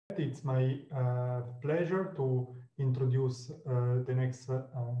It's my pleasure to introduce the next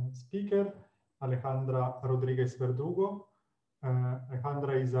speaker, Alejandra Rodriguez Verdugo.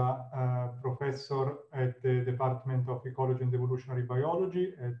 Alejandra is a professor at the Department of Ecology and Evolutionary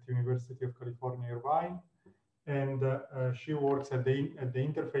Biology at University of California, Irvine. And she works at the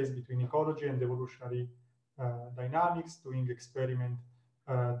interface between ecology and evolutionary dynamics, doing experiment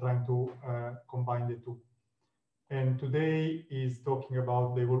trying to combine the two. And today is talking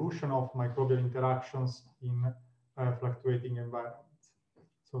about the evolution of microbial interactions in fluctuating environments.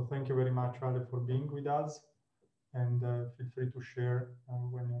 So thank you very much, Ale, for being with us, and feel free to share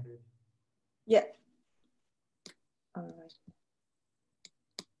when you're ready. Yeah. All right.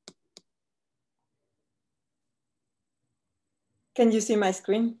 Can you see my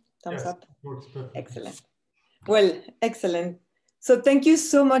screen? Thumbs up. Works perfectly. Excellent. Well, excellent. So thank you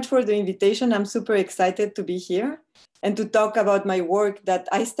so much for the invitation. I'm super excited to be here and to talk about my work that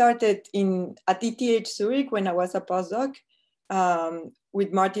I started at ETH Zurich when I was a postdoc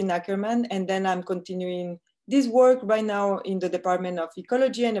with Martin Ackerman. And then I'm continuing this work right now in the Department of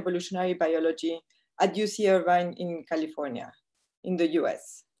Ecology and Evolutionary Biology at UC Irvine in California, in the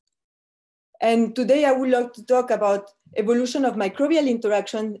US. And today I would like to talk about evolution of microbial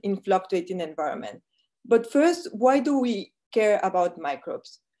interaction in fluctuating environment. But first, why do we care about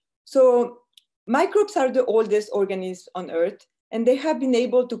microbes? So microbes are the oldest organisms on Earth, and they have been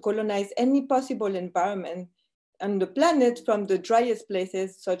able to colonize any possible environment on the planet, from the driest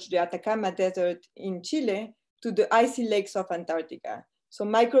places, such as the Atacama Desert in Chile, to the icy lakes of Antarctica. So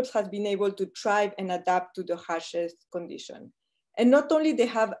microbes have been able to thrive and adapt to the harshest condition. And not only they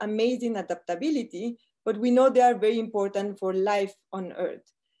have amazing adaptability, but we know they are very important for life on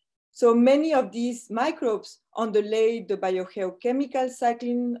Earth. So many of these microbes underlay the biogeochemical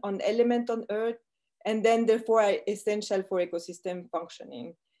cycling on elements on Earth, and then therefore are essential for ecosystem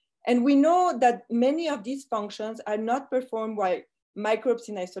functioning. And we know that many of these functions are not performed by microbes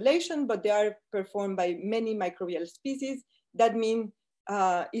in isolation, but they are performed by many microbial species. That means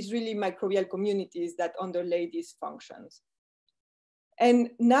it's really microbial communities that underlay these functions.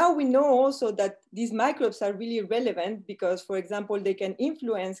 And now we know also that these microbes are really relevant because, for example, they can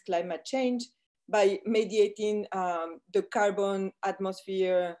influence climate change by mediating the carbon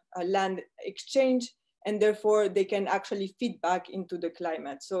atmosphere land exchange, and therefore they can actually feed back into the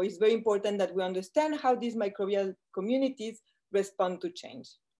climate. So it's very important that we understand how these microbial communities respond to change.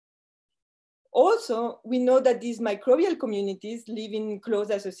 Also, we know that these microbial communities live in close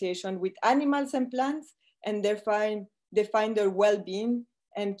association with animals and plants, and therefore define their well-being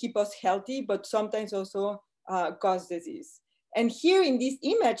and keep us healthy, but sometimes also cause disease. And here in this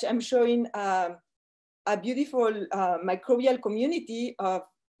image, I'm showing a beautiful microbial community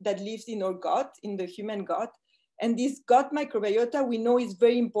that lives in our gut, in the human gut. And this gut microbiota we know is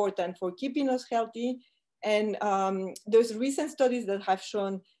very important for keeping us healthy. And there's recent studies that have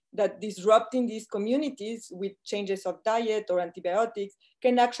shown that disrupting these communities with changes of diet or antibiotics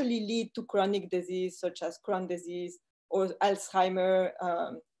can actually lead to chronic disease such as Crohn's disease, or Alzheimer,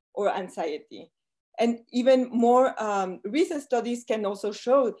 or anxiety. And even more recent studies can also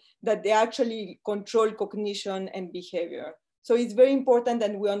show that they actually control cognition and behavior. So it's very important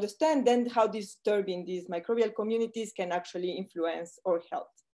that we understand then how disturbing these microbial communities can actually influence our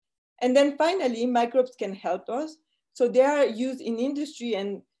health. And then finally, microbes can help us. So they are used in industry,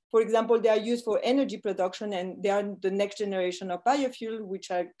 and for example, they are used for energy production, and they are the next generation of biofuel, which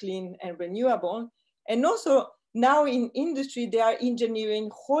are clean and renewable. And also, now in industry, they are engineering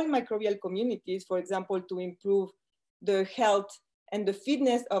whole microbial communities, for example, to improve the health and the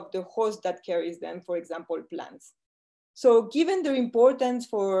fitness of the host that carries them, for example, plants. So given their importance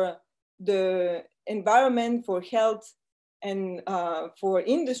for the environment, for health, and for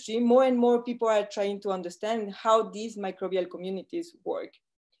industry, more and more people are trying to understand how these microbial communities work.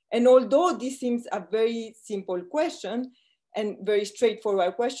 And although this seems a very simple question and very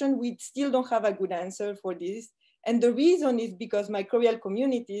straightforward question, we still don't have a good answer for this. And the reason is because microbial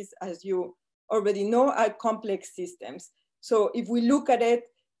communities, as you already know, are complex systems. So if we look at it,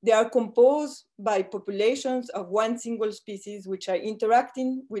 they are composed by populations of one single species, which are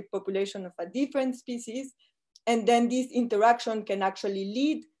interacting with population of a different species. And then this interaction can actually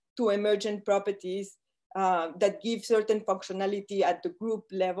lead to emergent properties that give certain functionality at the group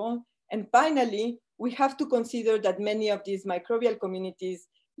level. And finally, we have to consider that many of these microbial communities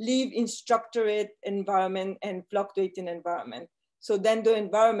live in structured environment and fluctuating environment. So then the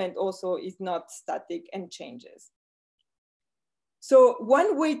environment also is not static and changes. So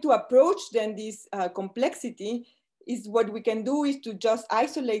one way to approach then this complexity is what we can do is to just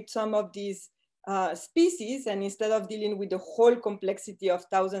isolate some of these species, and instead of dealing with the whole complexity of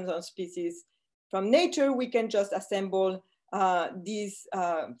thousands of species from nature, we can just assemble these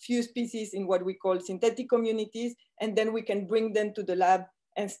few species in what we call synthetic communities, and then we can bring them to the lab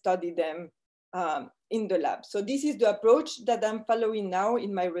and study them in the lab. So this is the approach that I'm following now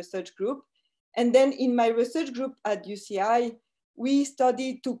in my research group. And then in my research group at UCI, we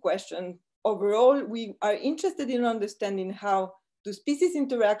study two questions. Overall, we are interested in understanding how do species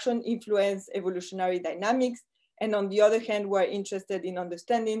interaction influence evolutionary dynamics? And on the other hand, we're interested in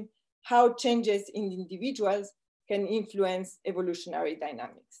understanding how changes in individuals can influence evolutionary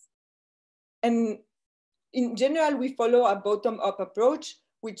dynamics. And in general, we follow a bottom-up approach,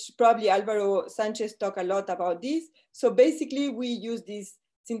 which probably Alvaro Sanchez talked a lot about this. So basically, we use this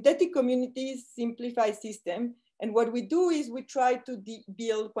synthetic communities simplified system. And what we do is we try to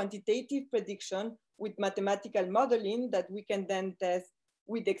build quantitative prediction with mathematical modeling that we can then test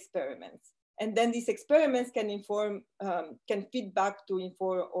with experiments. And then these experiments can inform, can feed back to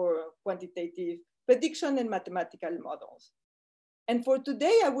inform our quantitative prediction and mathematical models. And for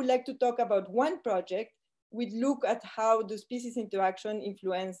today, I would like to talk about one project. We look at how the species interaction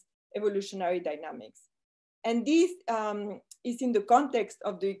influence evolutionary dynamics. And this is in the context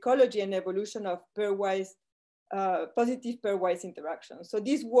of the ecology and evolution of pairwise, positive pairwise interactions. So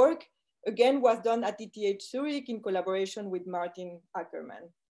this work, again, was done at ETH Zurich in collaboration with Martin Ackerman.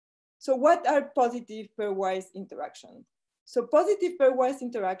 So what are positive pairwise interactions? So positive pairwise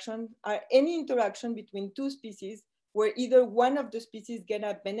interactions are any interaction between two species where either one of the species get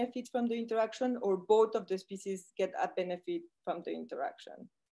a benefit from the interaction or both of the species get a benefit from the interaction.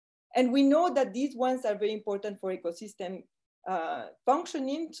 And we know that these ones are very important for ecosystem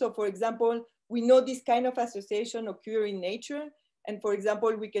functioning. So for example, we know this kind of association occur in nature. And for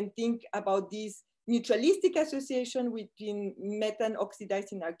example, we can think about this mutualistic association between methane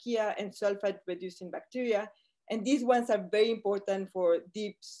oxidizing archaea and sulfite reducing bacteria. And these ones are very important for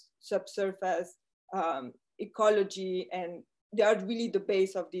deep subsurface ecology, and they are really the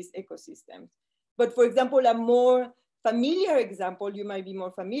base of these ecosystems. But for example, a more familiar example, you might be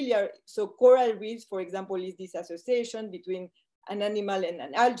more familiar. So coral reefs, for example, is this association between an animal and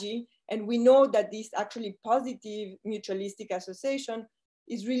an algae. And we know that this actually positive mutualistic association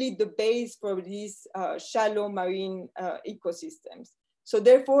is really the base for these shallow marine ecosystems. So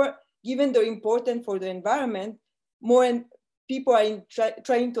therefore, given the importance for the environment, more people are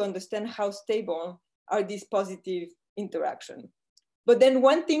trying to understand how stable are these positive interactions. But then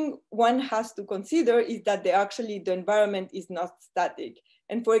one thing one has to consider is that the environment is not static.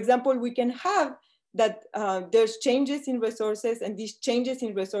 And for example, we can have that there's changes in resources, and these changes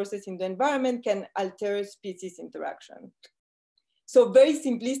in resources in the environment can alter species interaction. So very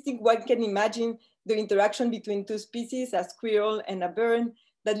simplistic, one can imagine the interaction between two species, a squirrel and a bird,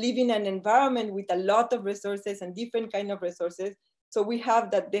 that live in an environment with a lot of resources and different kind of resources. So we have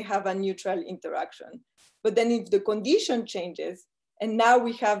that they have a neutral interaction. But then if the condition changes, and now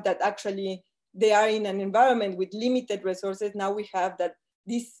we have that actually they are in an environment with limited resources, now we have that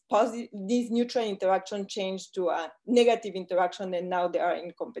this neutral interaction changed to a negative interaction, and now they are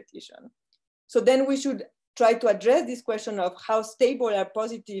in competition. So then we should try to address this question of how stable are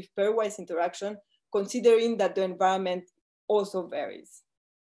positive pairwise interaction, considering that the environment also varies.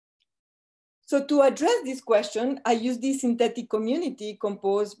 So to address this question, I use this synthetic community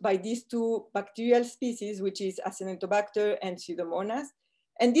composed by these two bacterial species, which is Acinetobacter and Pseudomonas.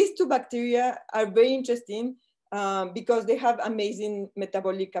 And these two bacteria are very interesting because they have amazing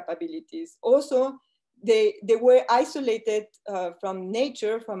metabolic capabilities. Also, they were isolated from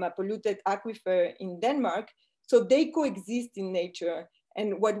nature, from a polluted aquifer in Denmark. So they coexist in nature.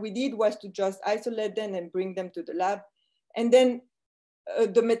 And what we did was to just isolate them and bring them to the lab. And then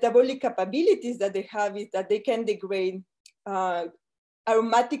the metabolic capabilities that they have is that they can degrade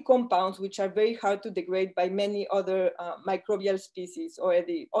aromatic compounds, which are very hard to degrade by many other microbial species or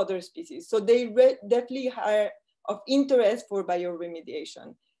the other species. So they definitely are of interest for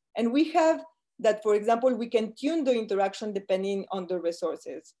bioremediation. And we have that, for example, we can tune the interaction depending on the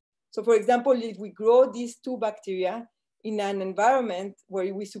resources. So for example, if we grow these two bacteria in an environment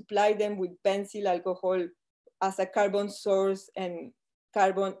where we supply them with benzyl alcohol as a carbon source and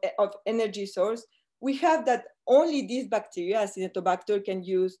carbon of energy source, we have that only these bacteria, Acinetobacter, can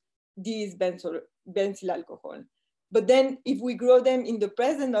use these benzyl alcohol. But then if we grow them in the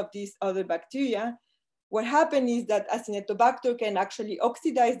presence of these other bacteria, what happens is that Acinetobacter can actually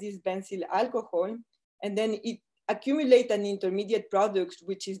oxidize this benzyl alcohol, and then it accumulates an intermediate product,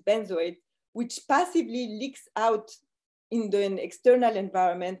 which is benzoate, which passively leaks out in the external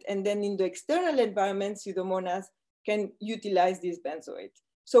environment. And then in the external environment, Pseudomonas can utilize this benzoate.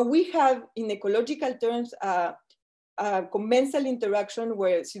 So we have, in ecological terms, a commensal interaction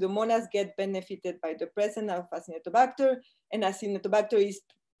where Pseudomonas get benefited by the presence of Acinetobacter, and Acinetobacter is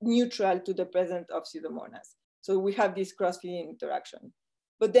neutral to the presence of Pseudomonas. So we have this cross-feeding interaction.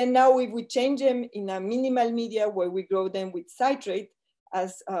 But then now if we change them in a minimal media where we grow them with citrate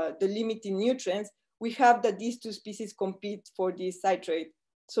as the limiting nutrients, we have that these two species compete for this citrate.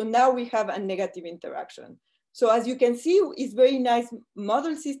 So now we have a negative interaction. So as you can see, it's very nice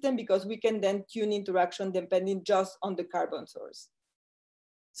model system because we can then tune interaction depending just on the carbon source.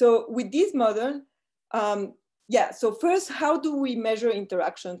 So with this model, so first, how do we measure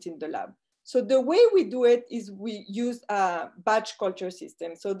interactions in the lab? So the way we do it is we use a batch culture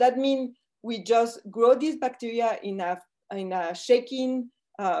system. So that means we just grow these bacteria in a shaking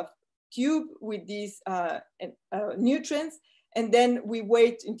tube with these nutrients, and then we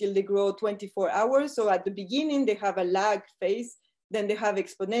wait until they grow 24 hours. So at the beginning, they have a lag phase, then they have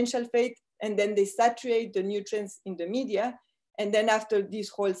exponential phase, and then they saturate the nutrients in the media. And then after this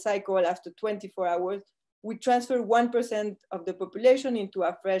whole cycle, after 24 hours, we transfer 1% of the population into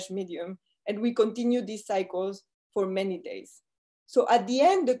a fresh medium, and we continue these cycles for many days. So at the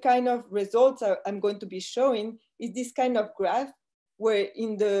end, the kind of results I'm going to be showing is this kind of graph where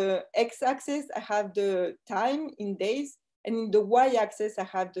in the x-axis, I have the time in days, and in the y-axis, I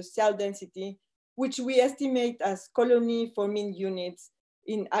have the cell density, which we estimate as colony forming units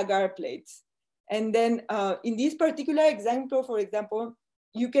in agar plates. And then in this particular example, for example,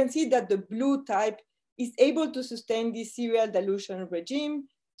 you can see that the blue type is able to sustain this serial dilution regime.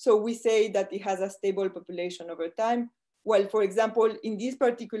 So we say that it has a stable population over time. Well, for example, in this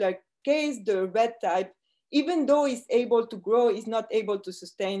particular case, the red type, even though it's able to grow, is not able to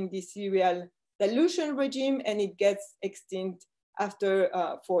sustain this serial dilution regime, and it gets extinct after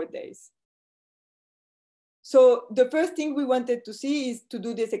 4 days. So the first thing we wanted to see is to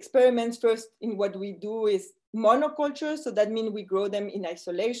do these experiments. First, in what we do is monoculture. So that means we grow them in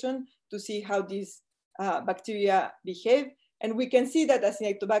isolation to see how these bacteria behave. And we can see that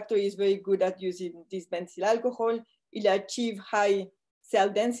Acinetobacter is very good at using this benzyl alcohol. It achieves high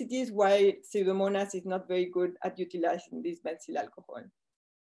cell densities, while Pseudomonas is not very good at utilizing this benzyl alcohol.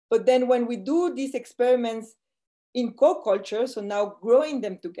 But then when we do these experiments in co-culture, so now growing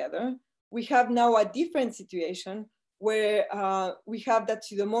them together, we have now a different situation where we have that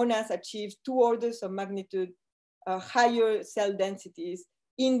Pseudomonas achieves 2 orders of magnitude higher cell densities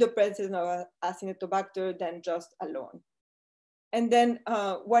in the presence of Acinetobacter than just alone. And then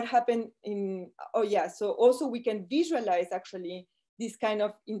what happened in, so also we can visualize actually these kind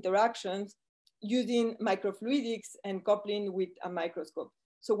of interactions using microfluidics and coupling with a microscope.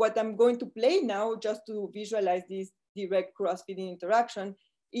 So what I'm going to play now, just to visualize this direct cross-feeding interaction,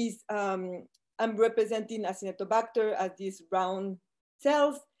 is I'm representing Acinetobacter as these round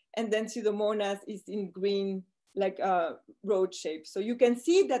cells, and then Pseudomonas is in green, like a road shape. So you can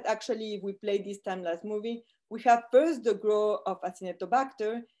see that actually, if we play this time-lapse movie, we have first the growth of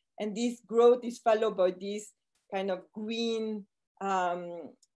Acinetobacter, and this growth is followed by this kind of green,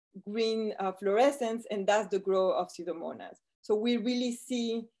 fluorescence, and that's the growth of Pseudomonas. So we really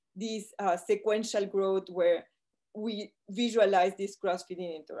see this sequential growth where we visualize this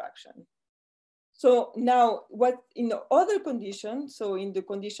cross-feeding interaction. So now, what in the other condition, so in the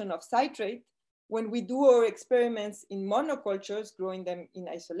condition of citrate, when we do our experiments in monocultures, growing them in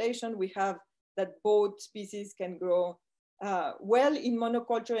isolation, we have that both species can grow well in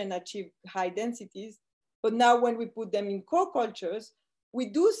monoculture and achieve high densities. But now when we put them in co-cultures, we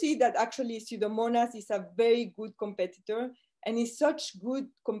do see that actually Pseudomonas is a very good competitor, and is such good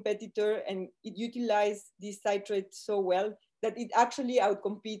competitor, and it utilizes this citrate so well that it actually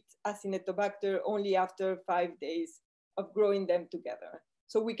outcompetes Acinetobacter only after 5 days of growing them together.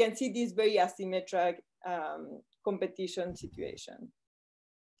 So we can see this very asymmetric competition situation.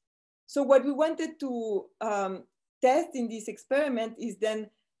 So what we wanted to test in this experiment is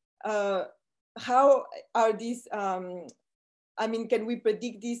then how are these, can we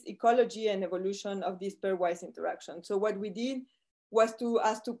predict this ecology and evolution of this pairwise interaction? So what we did was to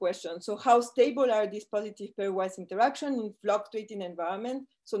ask 2 questions. So how stable are these positive pairwise interaction in fluctuating environment?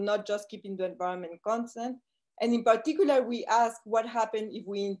 So not just keeping the environment constant. And in particular, we asked what happened if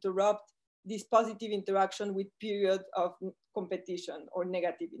we interrupt this positive interaction with period of competition or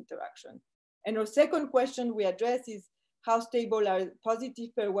negative interaction. And our second question we address is how stable are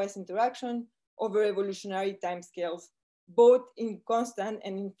positive pairwise interaction over evolutionary timescales, both in constant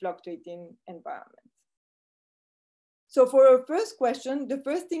and in fluctuating environments. So for our first question, the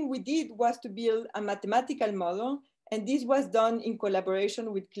first thing we did was to build a mathematical model, and this was done in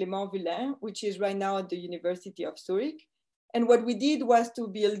collaboration with Clément Villain, which is right now at the University of Zurich. And what we did was to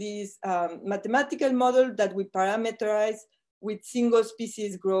build this mathematical model that we parameterize with single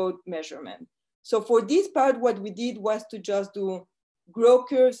species growth measurement. So for this part, what we did was to just do growth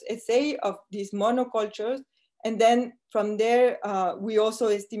curves assay of these monocultures. And then from there, we also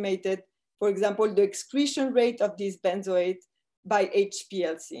estimated, for example, the excretion rate of this benzoate by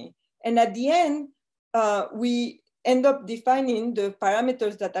HPLC. And at the end, we end up defining the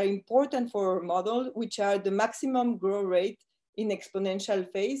parameters that are important for our model, which are the maximum growth rate in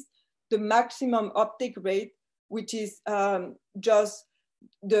exponential phase, the maximum uptake rate, which is just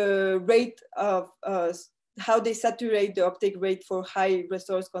the rate of how they saturate the uptake rate for high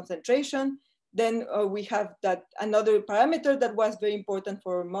resource concentration. Then we have that another parameter that was very important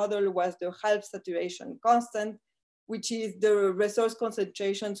for our model was the half saturation constant, which is the resource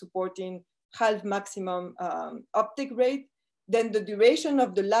concentration supporting half maximum uptake rate. Then the duration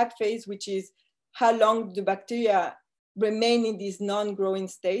of the lag phase, which is how long the bacteria remain in this non-growing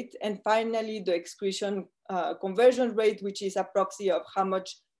state. And finally, the excretion conversion rate, which is a proxy of how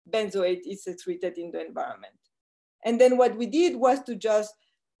much benzoate is excreted in the environment. And then what we did was to just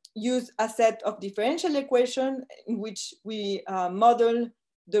use a set of differential equations in which we model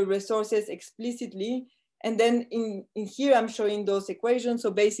the resources explicitly. And then in here, I'm showing those equations.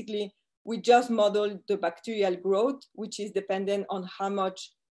 So basically, we just modeled the bacterial growth, which is dependent on how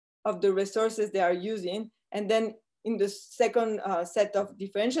much of the resources they are using. And then in the second set of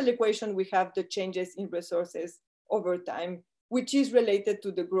differential equation, we have the changes in resources over time, which is related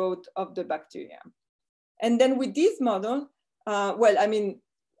to the growth of the bacteria. And then with this model, well, I mean,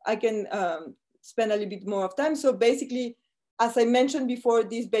 I can spend a little bit more of time. So basically, as I mentioned before,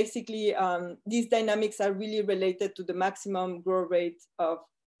 these dynamics are really related to the maximum growth rate of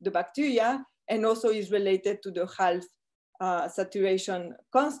the bacteria, and also is related to the half saturation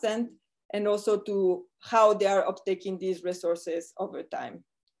constant, and also to how they are uptaking these resources over time.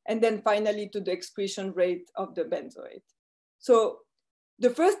 And then finally to the excretion rate of the benzoate. So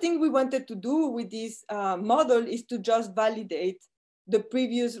the first thing we wanted to do with this model is to just validate the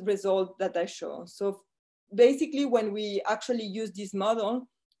previous result that I showed. So basically, when we actually use this model,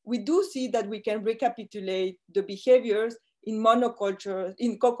 we do see that we can recapitulate the behaviors in monocultures,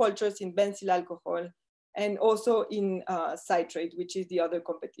 in co-cultures in benzyl alcohol, and also in citrate, which is the other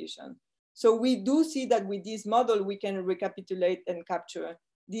competition. So we do see that with this model, we can recapitulate and capture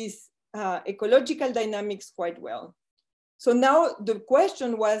these ecological dynamics quite well. So now the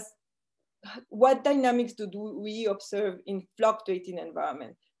question was, what dynamics do we observe in fluctuating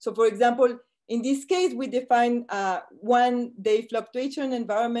environment? So for example, in this case, we define one-day fluctuation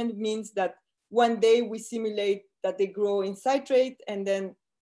environment means that one day we simulate that they grow in citrate, and then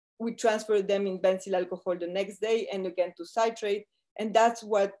we transfer them in benzyl alcohol the next day and again to citrate. And that's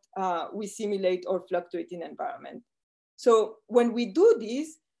what we simulate our fluctuating environment. So when we do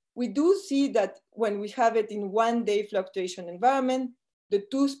this, we do see that when we have it in one-day fluctuation environment, the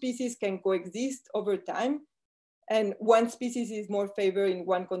two species can coexist over time. And one species is more favored in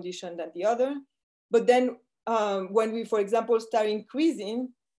one condition than the other. But then when we, for example, start increasing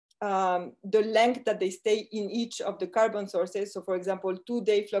the length that they stay in each of the carbon sources, so for example,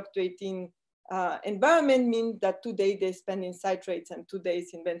 2-day fluctuating environment means that 2 days they spend in citrates and 2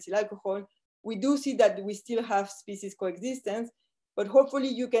 days in benzyl alcohol, we do see that we still have species coexistence, but hopefully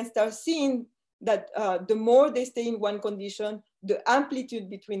you can start seeing that the more they stay in one condition, the amplitude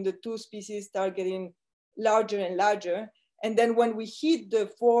between the two species start getting larger and larger. And then when we hit the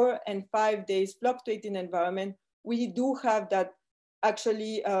 4 and 5 days fluctuating environment, we do have that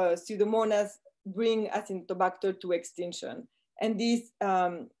actually Pseudomonas bring Acinetobacter to extinction. And this,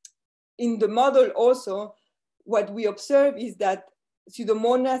 in the model also, what we observe is that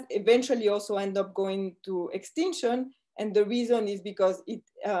Pseudomonas eventually also end up going to extinction. And the reason is because it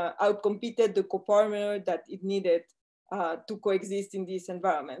outcompeted the copartner that it needed to coexist in this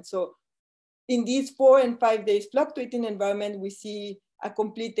environment. So in these 4 and 5 days fluctuating environment, we see a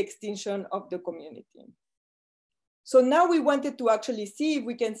complete extinction of the community. So now we wanted to actually see if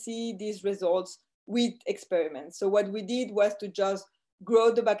we can see these results with experiments. So what we did was to just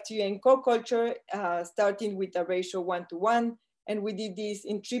grow the bacteria in co-culture, starting with a ratio 1:1. And we did this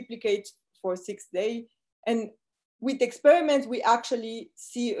in triplicates for 6 days. And with experiments, we actually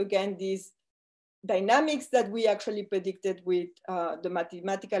see again these dynamics that we actually predicted with the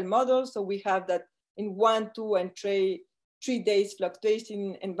mathematical model. So we have that in 1, 2, and 3 days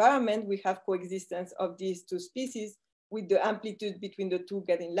fluctuation environment, we have coexistence of these two species with the amplitude between the two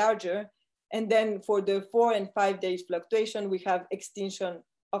getting larger. And then for the 4 and 5 days fluctuation, we have extinction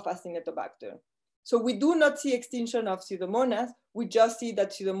of Acinetobacter. So we do not see extinction of Pseudomonas. We just see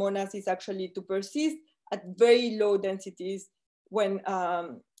that Pseudomonas is actually to persist at very low densities when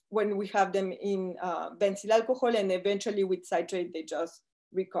we have them in benzyl alcohol, and eventually with citrate, they just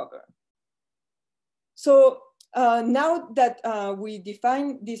recover. So now that we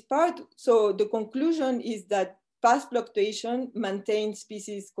define this part, so the conclusion is that fast fluctuation maintains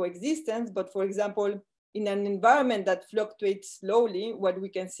species coexistence, but for example, in an environment that fluctuates slowly, what we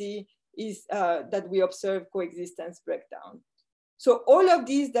can see is that we observe coexistence breakdown. So all of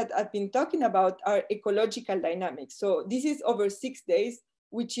these that I've been talking about are ecological dynamics. So this is over 6 days,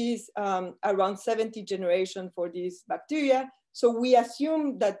 which is around 70 generations for these bacteria. So we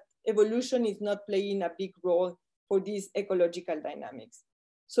assume that evolution is not playing a big role for these ecological dynamics.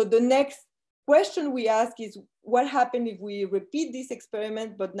 So the next question we ask is, what happens if we repeat this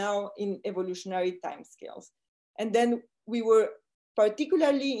experiment, but now in evolutionary timescales? And then we were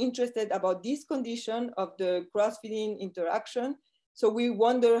particularly interested about this condition of the cross-feeding interaction. So we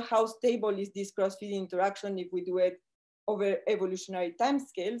wonder how stable is this cross-feeding interaction if we do it over evolutionary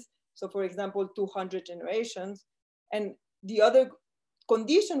timescales. So for example, 200 generations. And the other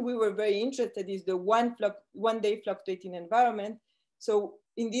condition we were very interested is the one-day fluctuating environment. So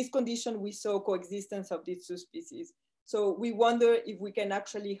in this condition, we saw coexistence of these two species. So we wonder if we can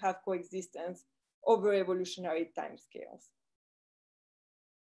actually have coexistence over evolutionary timescales.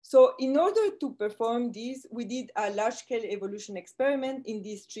 So in order to perform this, we did a large-scale evolution experiment in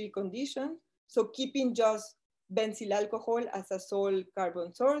these 3 conditions. So keeping just benzyl alcohol as a sole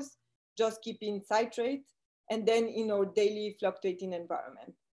carbon source, just keeping citrate, and then in our daily fluctuating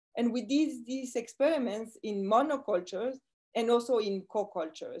environment. And we did these experiments in monocultures and also in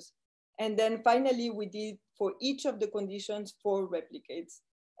co-cultures. And then finally, we did for each of the conditions 4 replicates.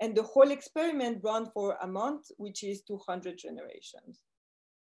 And the whole experiment ran for a month, which is 200 generations.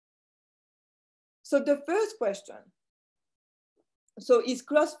 So the first question, so is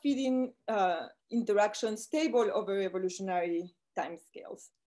cross-feeding interaction stable over evolutionary timescales?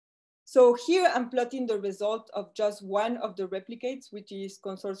 So here I'm plotting the result of just one of the replicates, which is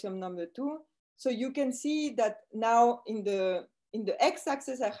consortium number 2. So you can see that now in the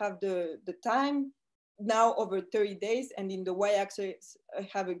x-axis, I have the time now over 30 days, and in the y-axis, I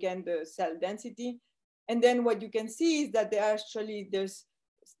have again the cell density. And then what you can see is that there's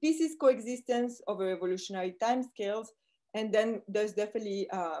species coexistence over evolutionary timescales, and then there's definitely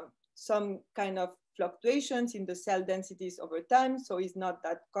some kind of fluctuations in the cell densities over time, so it's not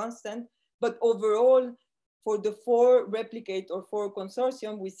that constant. But overall, for the 4 replicate or 4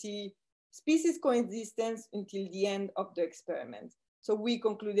 consortium, we see species coexistence until the end of the experiment. So we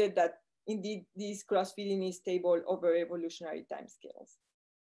concluded that indeed this cross-feeding is stable over evolutionary timescales.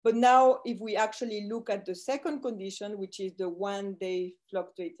 But now if we actually look at the second condition, which is the one-day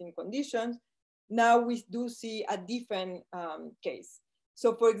fluctuating conditions, now we do see a different case.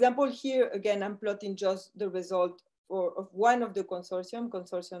 So for example, here again, I'm plotting just the result of one of the consortium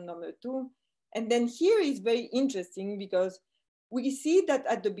number 2. And then here is very interesting because we see that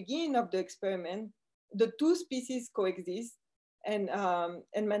at the beginning of the experiment, the 2 species coexist and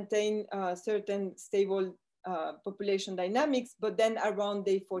maintain certain stable population dynamics, but then around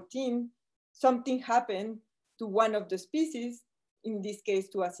day 14, something happened to one of the species, in this case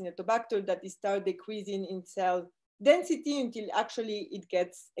to Acinetobacter, that it started decreasing in cell density until actually it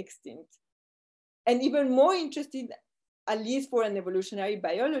gets extinct. And even more interesting, at least for an evolutionary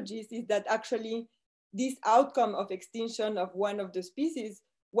biologist, is that actually this outcome of extinction of one of the species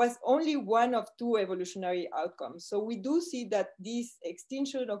was only one of 2 evolutionary outcomes. So we do see that this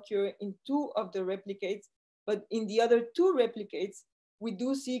extinction occurred in 2 of the replicates, but in the other 2 replicates, we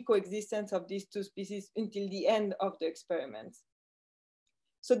do see coexistence of these 2 species until the end of the experiments.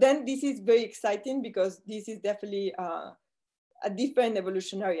 So then this is very exciting because this is definitely a different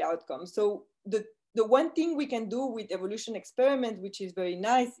evolutionary outcome. So the one thing we can do with evolution experiments, which is very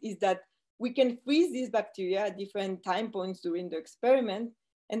nice, is that we can freeze these bacteria at different time points during the experiment.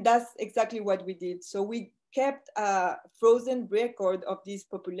 And that's exactly what we did. So we kept a frozen record of these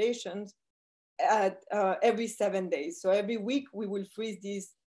populations at every 7 days. So every week we will freeze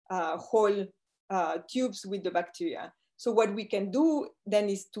these whole tubes with the bacteria. So what we can do then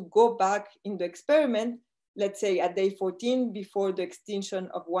is to go back in the experiment, let's say at day 14 before the extinction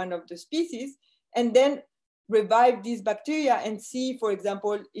of one of the species, and then revive these bacteria and see, for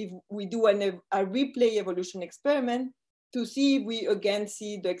example, if we do a replay evolution experiment to see if we again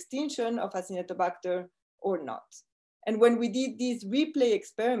see the extinction of Acinetobacter or not. And when we did these replay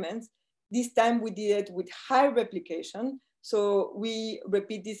experiments, this time we did it with high replication. So we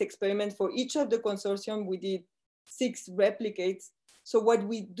repeat this experiment for each of the consortium. We did 6 replicates. So what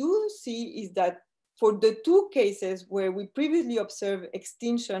we do see is that for the 2 cases where we previously observed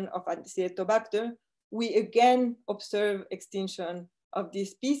extinction of Acinetobacter, we again observe extinction of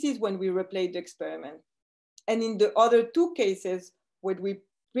these species when we replay the experiment. And in the other two cases where we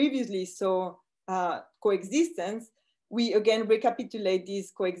previously saw coexistence, we again recapitulate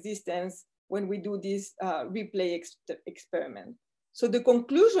this coexistence when we do this replay experiment. So the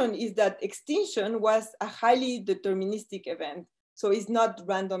conclusion is that extinction was a highly deterministic event. So it's not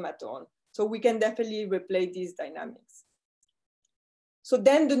random at all. So we can definitely replay these dynamics. So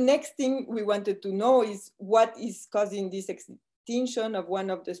then the next thing we wanted to know is what is causing this extinction of one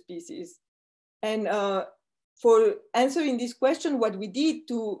of the species. And for answering this question, what we did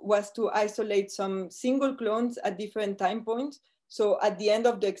was to isolate some single clones at different time points. So at the end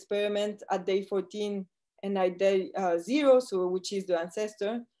of the experiment, at day 14 and at day 0, so which is the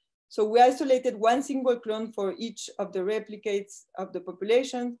ancestor. So we isolated one single clone for each of the replicates of the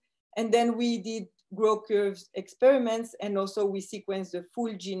population. And then we did growth curves experiments, and also we sequenced the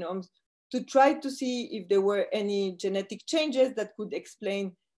full genomes to try to see if there were any genetic changes that could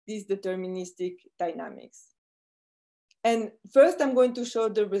explain these deterministic dynamics. And first, I'm going to show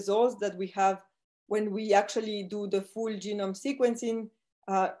the results that we have when we actually do the full genome sequencing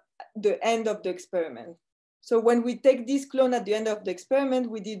the end of the experiment. So when we take this clone at the end of the experiment,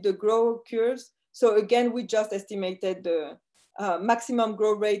 we did the growth curves. So again, we just estimated the maximum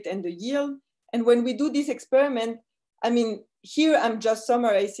growth rate and the yield. And when we do this experiment, I mean, here I'm just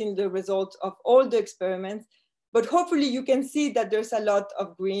summarizing the results of all the experiments, but hopefully you can see that there's a lot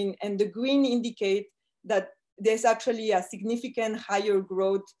of green, and the green indicate that there's actually a significant higher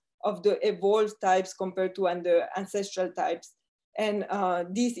growth of the evolved types compared to the ancestral types. And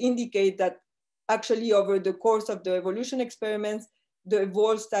these indicate that actually over the course of the evolution experiments, the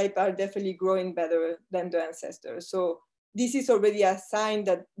evolved type are definitely growing better than the ancestors. So this is already a sign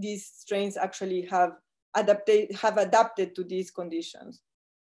that these strains actually have adapted to these conditions.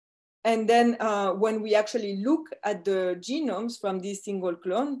 And then when we actually look at the genomes from this single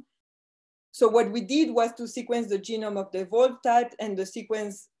clone, so what we did was to sequence the genome of the evolved type and the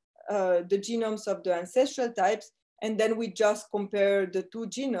genomes of the ancestral types. And then we just compare the two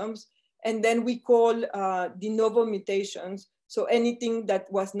genomes. And then we call de novo mutations. So anything that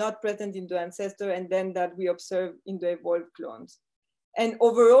was not present in the ancestor and then that we observe in the evolved clones. And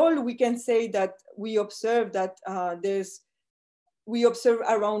overall, we can say that we observe that we observe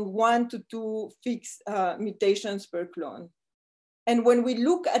around 1 to 2 fixed mutations per clone. And when we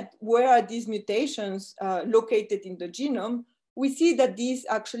look at where are these mutations located in the genome, we see that these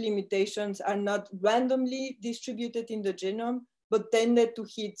actually mutations are not randomly distributed in the genome, but tended to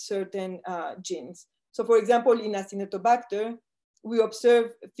hit certain genes. So for example, in Acinetobacter, we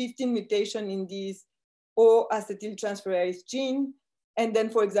observe 15 mutations in this O-acetyltransferase gene. And then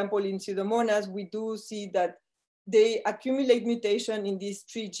for example, in Pseudomonas, we do see that they accumulate mutation in these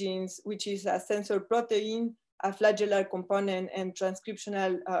 3 genes, which is a sensor protein, a flagellar component, and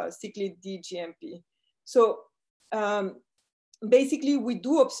transcriptional cyclid D-GMP. So basically, we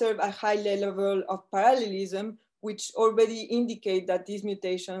do observe a high level of parallelism, which already indicate that these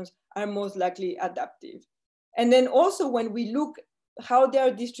mutations are most likely adaptive. And then also when we look how they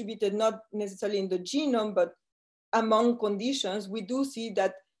are distributed, not necessarily in the genome, but among conditions, we do see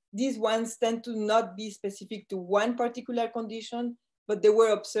that these ones tend to not be specific to one particular condition, but they were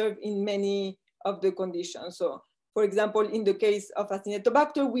observed in many of the conditions. So for example, in the case of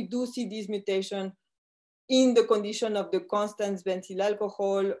Acinetobacter, we do see this mutation in the condition of the constant benzyl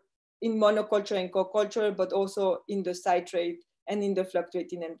alcohol, in monoculture and co-culture, but also in the citrate and in the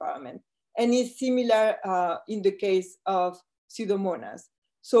fluctuating environment. And it's similar in the case of Pseudomonas.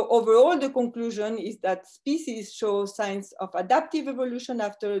 So overall, the conclusion is that species show signs of adaptive evolution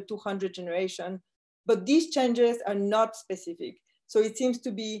after 200 generations, but these changes are not specific. So it seems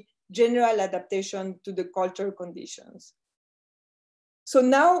to be general adaptation to the culture conditions. So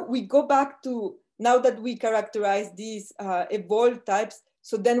now we go back to, now that we characterize these evolved types,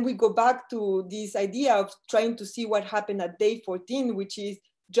 so then we go back to this idea of trying to see what happened at day 14, which is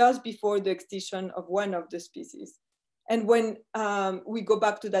just before the extinction of one of the species. And when we go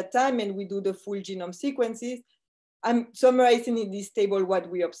back to that time and we do the full genome sequences, I'm summarizing in this table what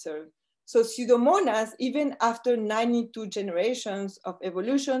we observe. So Pseudomonas, even after 92 generations of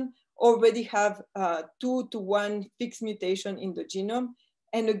evolution, already have 2 to 1 fixed mutation in the genome.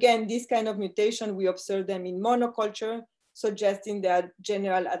 And again, this kind of mutation, we observe them in monoculture, suggesting that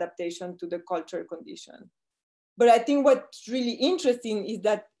general adaptation to the culture condition. But I think what's really interesting is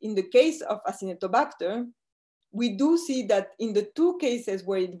that in the case of Acinetobacter, we do see that in the 2 cases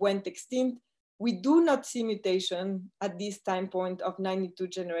where it went extinct, we do not see mutation at this time point of 92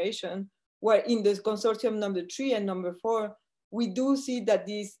 generation, where in the consortium number 3 and number 4, we do see that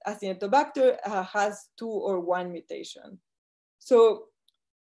this Acinetobacter has 2 or 1 mutation. So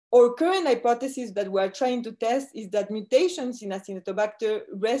our current hypothesis that we are trying to test is that mutations in Acinetobacter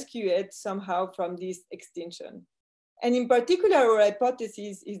rescue it somehow from this extinction. And in particular, our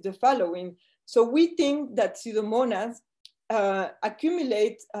hypothesis is the following. So we think that Pseudomonas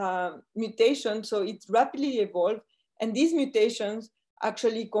accumulate mutations, so it rapidly evolves, and these mutations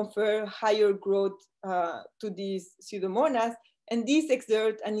actually confer higher growth to these Pseudomonas, and these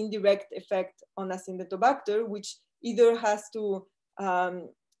exert an indirect effect on Acinetobacter, which either has to,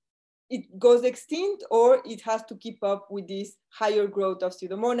 it goes extinct, or it has to keep up with this higher growth of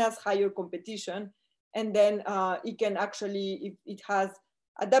Pseudomonas, higher competition, and then it can actually, if it has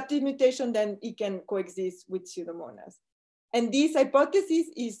adaptive mutation, then it can coexist with Pseudomonas. And this hypothesis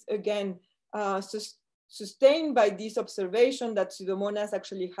is, again, sustained by this observation that Pseudomonas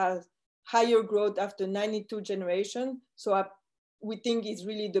actually has higher growth after 92 generation. So we think it's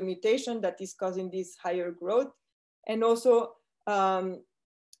really the mutation that is causing this higher growth. And also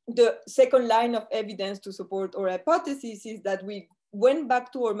the second line of evidence to support our hypothesis is that we went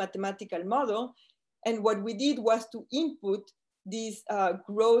back to our mathematical model, and what we did was to input this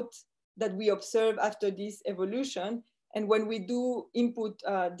growth that we observe after this evolution. And when we do input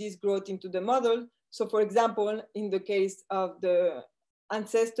this growth into the model, so for example, in the case of the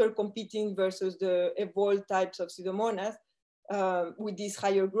ancestor competing versus the evolved types of Pseudomonas, with this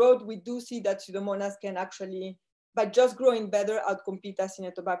higher growth, we do see that Pseudomonas can actually, by just growing better, outcompete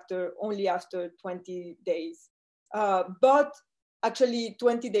Acinetobacter only after 20 days. But actually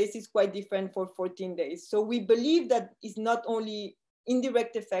 20 days is quite different for 14 days. So we believe that it's not only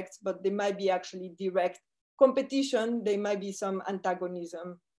indirect effects, but there might be actually direct competition. There might be some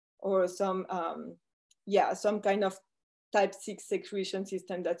antagonism or some, some kind of type 6 secretion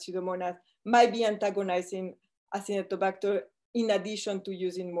system that Pseudomonas might be antagonizing Acinetobacter in addition to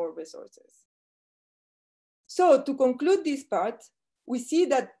using more resources. So to conclude this part, we see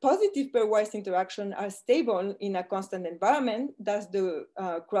that positive pairwise interactions are stable in a constant environment, that's the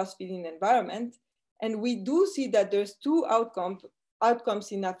cross-feeding environment. And we do see that there's 2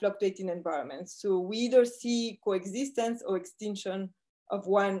 outcomes in a fluctuating environment. So we either see coexistence or extinction of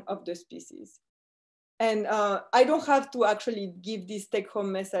one of the species. And I don't have to actually give this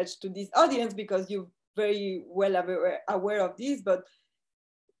take-home message to this audience because you're very well aware of this, but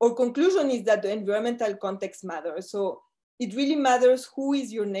our conclusion is that the environmental context matters. So it really matters who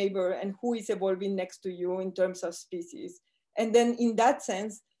is your neighbor and who is evolving next to you in terms of species. And then in that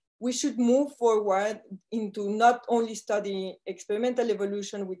sense, we should move forward into not only study experimental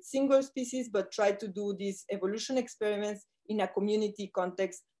evolution with single species, but try to do these evolution experiments in a community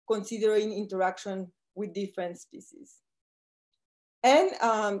context, considering interaction with different species. And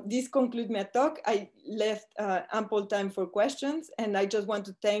this concludes my talk. I left ample time for questions, and I just want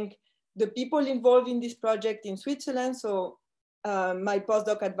to thank the people involved in this project in Switzerland. So my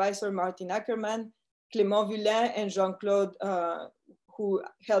postdoc advisor, Martin Ackermann, Clément Villain, and Jean-Claude, who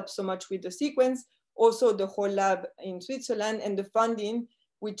helped so much with the sequence. Also the whole lab in Switzerland, and the funding,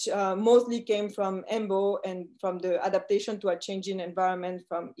 which mostly came from EMBO and from the adaptation to a changing environment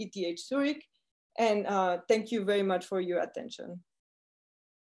from ETH Zurich. And thank you very much for your attention.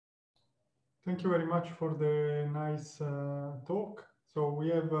 Thank you very much for the nice talk. So we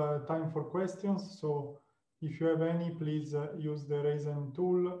have time for questions. So if you have any, please use the raise hand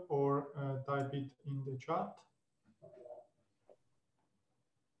tool or type it in the chat.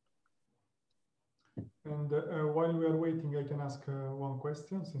 And while we are waiting, I can ask one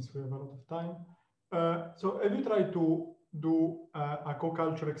question since we have a lot of time. So have you tried to do a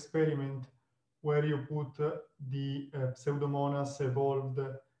co-culture experiment where you put the Pseudomonas evolved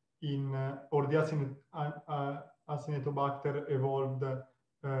in, or the Acinetobacter evolved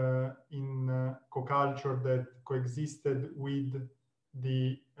in co-culture that coexisted with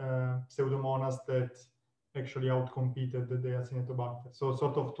the Pseudomonas that actually outcompeted the Acinetobacter? So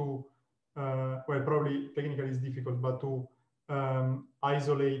sort of to, well, probably technically it's difficult, but to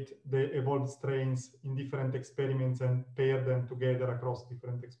isolate the evolved strains in different experiments and pair them together across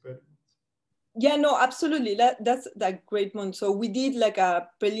different experiments. Yeah, no, absolutely. That's that great one. So we did like a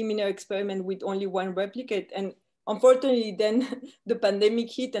preliminary experiment with only one replicate, and unfortunately then the pandemic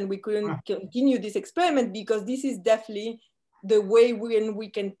hit and we couldn't continue this experiment, because this is definitely the way we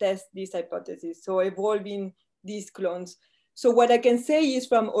can test this hypothesis. So evolving these clones. So what I can say is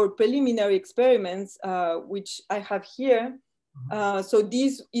from our preliminary experiments, which I have here, so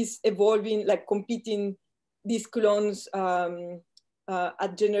this is evolving, like competing these clones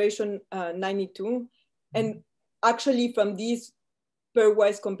at generation 92. And actually from these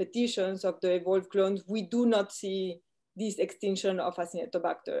pairwise competitions of the evolved clones, we do not see this extinction of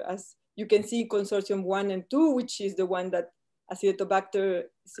Acinetobacter. As you can see, consortium 1 and 2, which is the one that Acinetobacter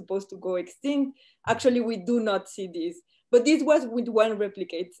is supposed to go extinct, actually we do not see this. But this was with 1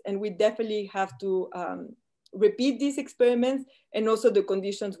 replicate, and we definitely have to repeat these experiments, and also the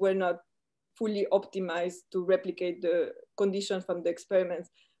conditions were not fully optimized to replicate the conditions from the experiments.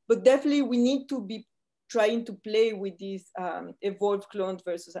 But definitely we need to be trying to play with these evolved clones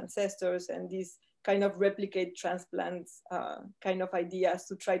versus ancestors and these kind of replicate transplants kind of ideas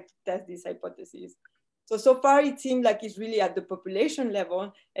to try to test these hypotheses. So far it seemed like it's really at the population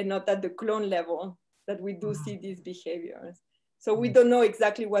level and not at the clone level that we do see these behaviors. So we don't know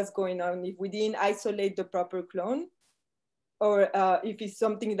exactly what's going on, if we didn't isolate the proper clone, or if it's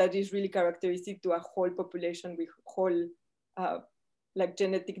something that is really characteristic to a whole population with whole like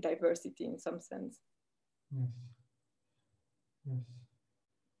genetic diversity in some sense. Yes. Yes.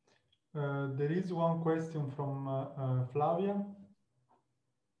 There is one question from Flavia.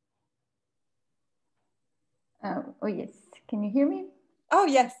 Oh, yes. Can you hear me? Oh,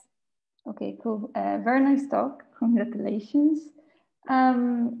 yes. Okay, cool. Very nice talk. Congratulations.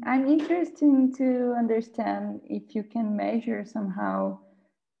 I'm interested to understand if you can measure somehow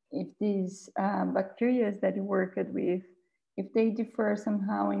if these bacteria that you worked with, if they differ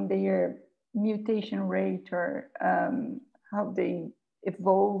somehow in their mutation rate or how they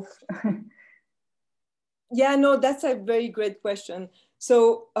evolve. Yeah, no, that's a very great question.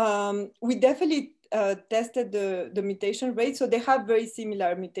 So we definitely tested the mutation rate. So they have very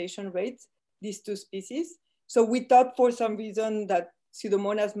similar mutation rates, these 2 species. So we thought for some reason that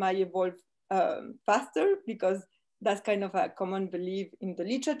Pseudomonas might evolve faster, because that's kind of a common belief in the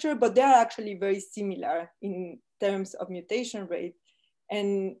literature, but they are actually very similar in terms of mutation rate.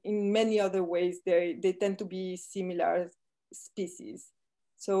 And in many other ways, they tend to be similar species.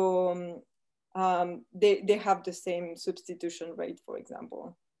 So they have the same substitution rate, for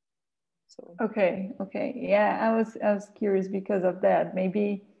example. So. Okay. Yeah, I was curious because of that.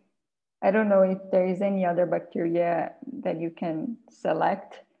 Maybe, I don't know if there is any other bacteria that you can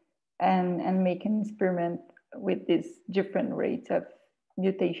select and make an experiment with these different rates of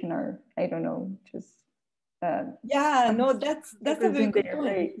mutation, or I don't know, just yeah, no, that's a very good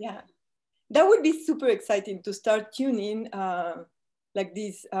point. Yeah, that would be super exciting to start tuning like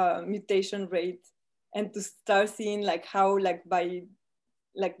this mutation rate, and to start seeing like how like by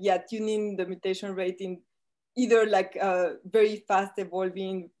like tuning the mutation rate in either like very fast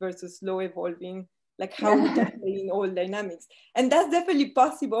evolving versus slow evolving, like how would that play in all dynamics. And that's definitely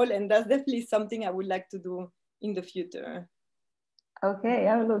possible, and that's definitely something I would like to do in the future. Okay,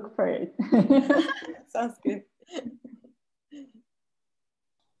 I'll look for it. Sounds good.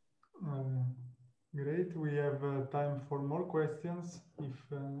 Great, we have time for more questions, if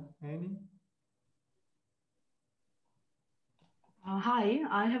any. Hi,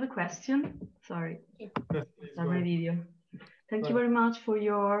 I have a question. Sorry, Yes, please, my video. Thank you very much for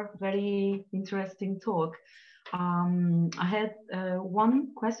your very interesting talk. I had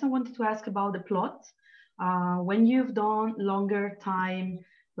one question I wanted to ask about the plot. When you've done longer time,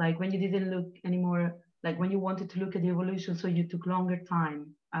 like when you didn't look anymore, like when you wanted to look at the evolution, so you took longer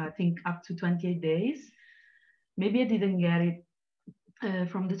time, I think up to 28 days. Maybe I didn't get it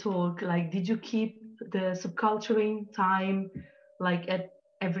from the talk. Like, did you keep the subculturing time like at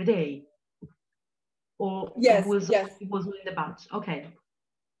every day? Or yes, it was in the batch? Okay.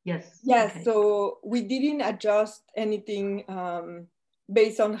 Yes. Yes. Okay. So we didn't adjust anything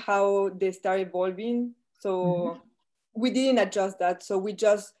based on how they start evolving. So we didn't adjust that. So we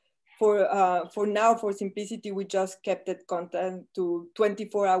just, for now, for simplicity, we just kept it content to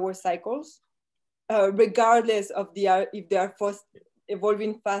 24-hour cycles, regardless of if they are first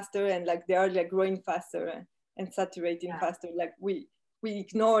evolving faster and like they are like growing faster and saturating faster. Like we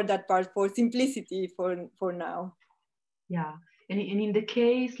ignore that part for simplicity for now. Yeah. And in the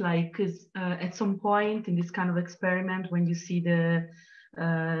case, like, because at some point in this kind of experiment, when you see the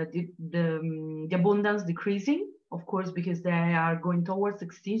abundance decreasing, of course, because they are going towards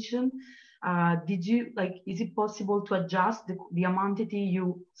extinction, did you, like, is it possible to adjust the amount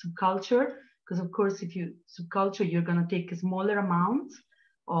you subculture? Because of course, if you subculture, you're going to take a smaller amount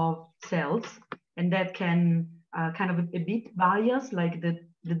of cells, and that can kind of a bit bias, like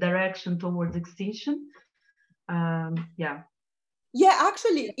the direction towards extinction. Yeah. Yeah,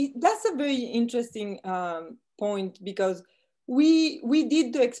 actually, that's a very interesting point, because we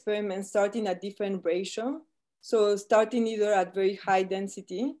did the experiment starting at different ratio. So starting either at very high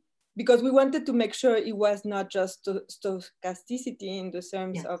density, because we wanted to make sure it was not just stochasticity in the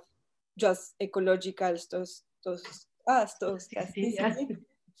terms of just ecological stochasticity,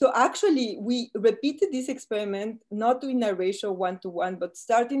 So actually, we repeated this experiment, not in a ratio 1-to-1, but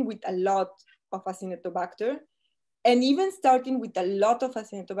starting with a lot of Acinetobacter, and even starting with a lot of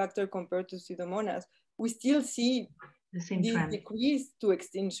Acinetobacter compared to Pseudomonas, we still see the same this trend. decrease to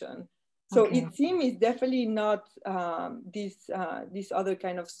extinction. So Okay. it seems it's definitely not this other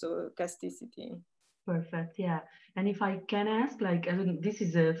kind of stochasticity. Perfect, yeah. And if I can ask, like, this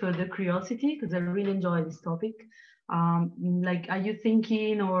is a further curiosity because I really enjoy this topic. Like, are you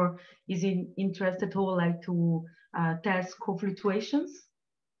thinking or is it interest at all, like, to test co-fluctuations,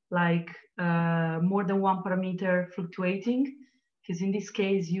 like more than one parameter fluctuating? Because in this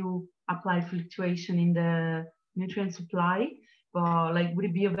case, you apply fluctuation in the nutrient supply, but like, would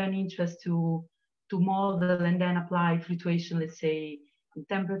it be of any interest to model and then apply fluctuation, let's say, in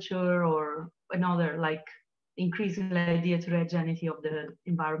temperature or another, like increasing like, the heterogeneity of the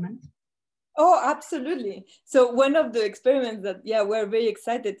environment? Oh, absolutely. So one of the experiments that, yeah, we're very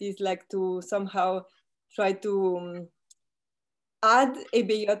excited is like to somehow try to add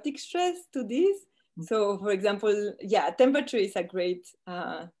abiotic stress to this. So for example, yeah, temperature is a great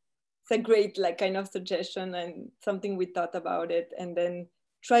like kind of suggestion and something we thought about it, and then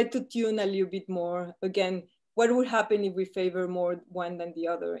try to tune a little bit more. Again, what would happen if we favor more one than the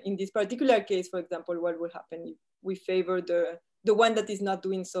other? In this particular case, for example, what would happen if we favor the one that is not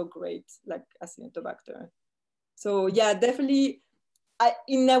doing so great, like Acinetobacter? So yeah, definitely,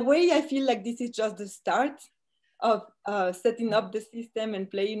 in a way, I feel like this is just the start of setting up the system and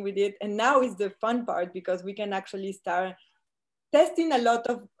playing with it. And now is the fun part because we can actually start testing a lot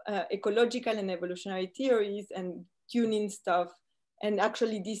of ecological and evolutionary theories and tuning stuff. And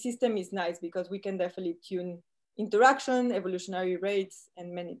actually this system is nice because we can definitely tune interaction, evolutionary rates,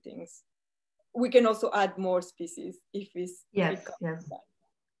 and many things. We can also add more species if it's yes.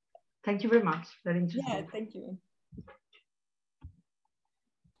 Thank you very much. Very interesting. Yeah, thank you.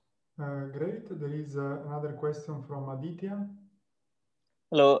 Great. There is another question from Aditya.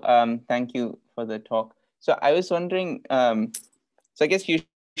 Hello. Thank you for the talk. So I was wondering, so I guess you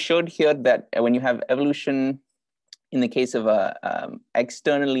showed here that when you have evolution in the case of a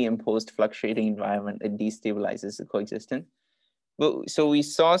externally imposed fluctuating environment, it destabilizes the coexistence. Well, so we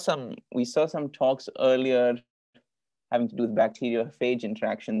saw some talks earlier having to do with bacteriophage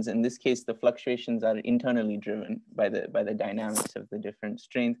interactions. In this case, the fluctuations are internally driven by the dynamics of the different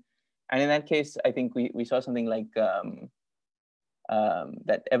strains. And in that case, I think we saw something like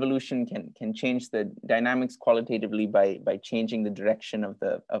that evolution can change the dynamics qualitatively by changing the direction of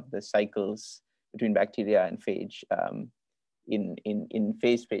the cycles between bacteria and phage in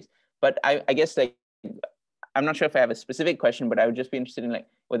phase space. But I guess like I'm not sure if I have a specific question, but I would just be interested in like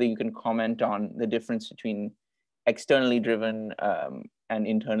whether you can comment on the difference between externally driven and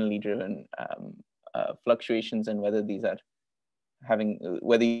internally driven fluctuations, and whether these are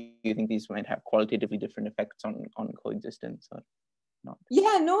whether you think these might have qualitatively different effects on coexistence or not.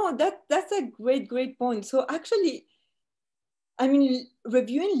 Yeah, no, that's a great point. So actually, I mean,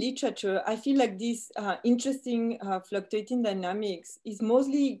 reviewing literature, I feel like this interesting fluctuating dynamics is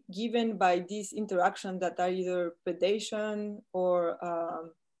mostly given by these interactions that are either predation or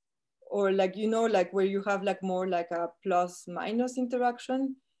like, you know, like where you have like more like a plus minus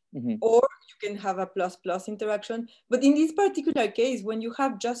interaction, or you can have a plus plus interaction. But in this particular case, when you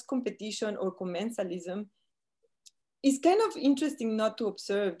have just competition or commensalism, it's kind of interesting not to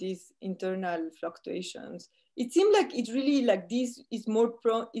observe these internal fluctuations. It seems like it's really like this is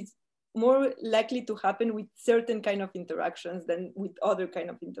it's more likely to happen with certain kind of interactions than with other kind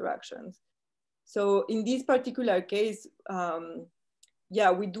of interactions. So in this particular case,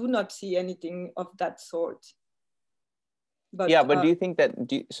 yeah, we do not see anything of that sort. But, yeah, but do you think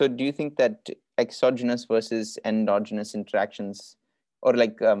that exogenous versus endogenous interactions, or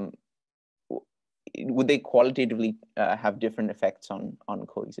like would they qualitatively have different effects on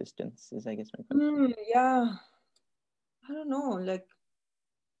coexistence? Is I guess my question. Yeah, I don't know. Like,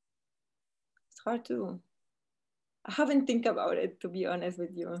 it's hard to. I haven't think about it, to be honest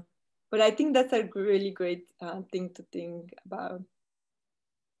with you, but I think that's a really great thing to think about.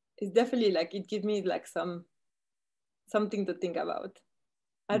 It's definitely like it gives me like something to think about.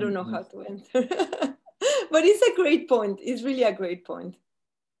 I don't know how to answer, but it's a great point. It's really a great point.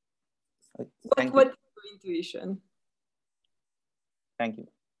 What's your intuition? Thank you.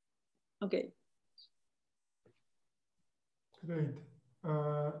 Okay. Great.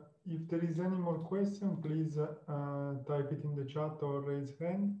 If there is any more question, please type it in the chat or raise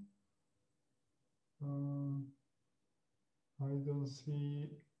hand. I don't see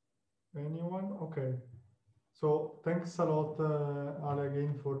anyone. Okay. So thanks a lot, Ale,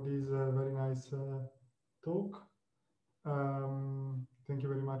 again for this very nice talk. Thank you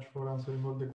very much for answering all the